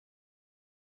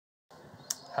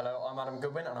I'm Adam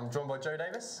Goodwin and I'm joined by Joe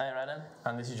Davis. Hey Adam.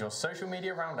 And this is your social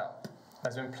media roundup.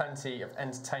 There's been plenty of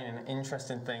entertaining and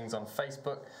interesting things on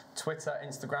Facebook, Twitter,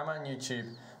 Instagram and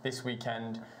YouTube this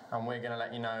weekend, and we're going to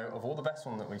let you know of all the best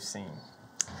ones that we've seen.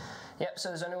 Yep, so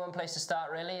there's only one place to start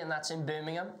really, and that's in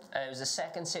Birmingham. It was the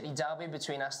second city derby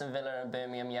between Aston Villa and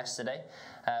Birmingham yesterday,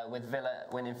 with Villa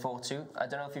winning 4-2. I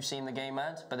don't know if you've seen the game,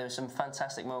 Ad, but there were some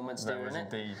fantastic moments during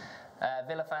it. Indeed.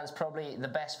 Villa fans, probably the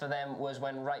best for them was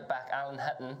when right back Alan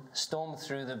Hutton stormed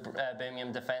through the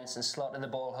Birmingham defence and slotted the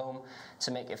ball home to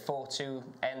make it 4-2,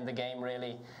 end the game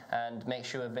really, and make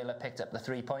sure Villa picked up the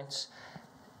 3 points.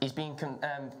 He's been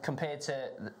compared to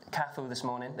Cafu this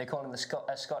morning. They call him the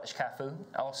Scottish Cafu.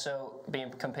 Also being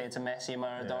compared to Messi and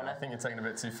Maradona. Yeah, I think you're taking a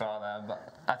bit too far there,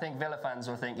 but I think Villa fans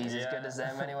will think he's as good as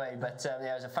them anyway. But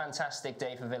yeah, it was a fantastic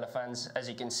day for Villa fans. As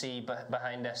you can see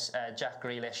behind us, Jack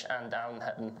Grealish and Alan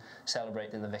Hutton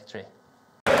celebrating the victory.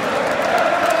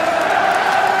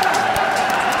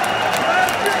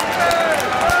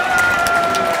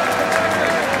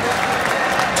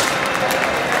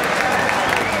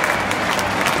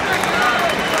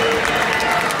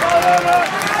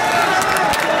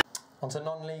 Onto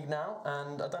non-league now,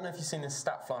 and I don't know if you've seen this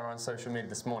stat flying around social media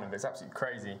this morning, but it's absolutely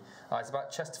crazy. It's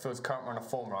about Chesterfield's current run of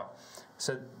form, right?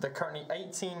 So they're currently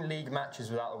 18 league matches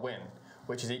without a win,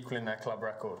 which is equaling their club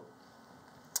record.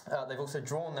 They've also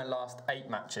drawn their last 8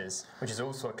 matches, which is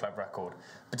also a club record.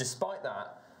 But despite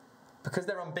that, because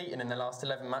they're unbeaten in their last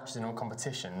 11 matches in all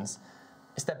competitions,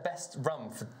 it's their best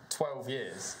run for 12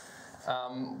 years.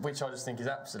 Which I just think is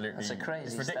absolutely That's a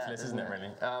crazy ridiculous, stat, isn't it, really?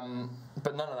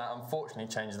 But none of that, unfortunately,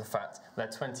 changes the fact they're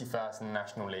 21st in the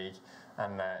National League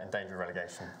and they're in danger of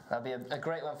relegation. That'll be a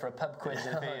great one for a pub quiz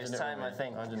in a few years' time, I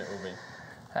think. I imagine it will be.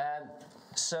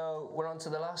 So we're on to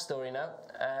the last story now,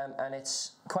 and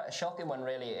it's quite a shocking one,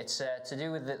 really. It's to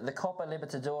do with the Copa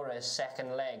Libertadores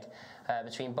second leg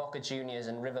between Boca Juniors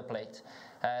and River Plate.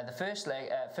 The first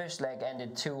leg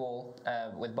ended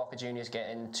 2-2, with Boca Juniors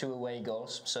getting 2 away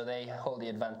goals, so they hold the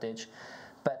advantage.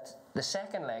 But the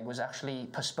second leg was actually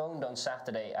postponed on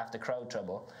Saturday after crowd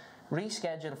trouble,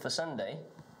 rescheduled for Sunday,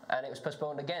 and it was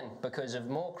postponed again because of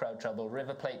more crowd trouble.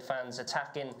 River Plate fans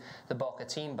attacking the Boca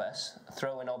team bus,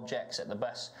 throwing objects at the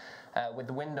bus, with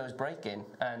the windows breaking,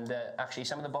 and actually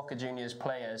some of the Boca Juniors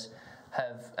players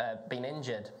have been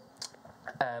injured.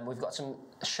 We've got some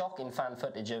shocking fan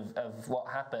footage of what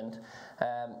happened,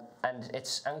 and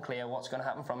it's unclear what's going to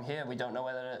happen from here. We don't know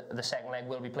whether the second leg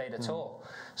will be played at all.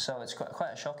 So it's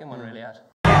quite a shocking one, really, Ad.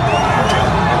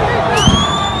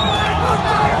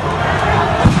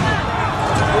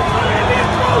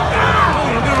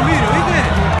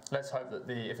 Let's hope that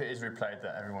if it is replayed,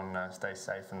 that everyone stays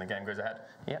safe and the game goes ahead.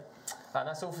 Yep. And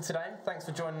that's all for today. Thanks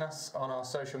for joining us on our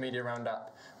social media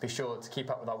roundup. Be sure to keep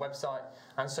up with our website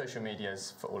and social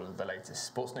medias for all of the latest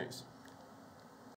sports news.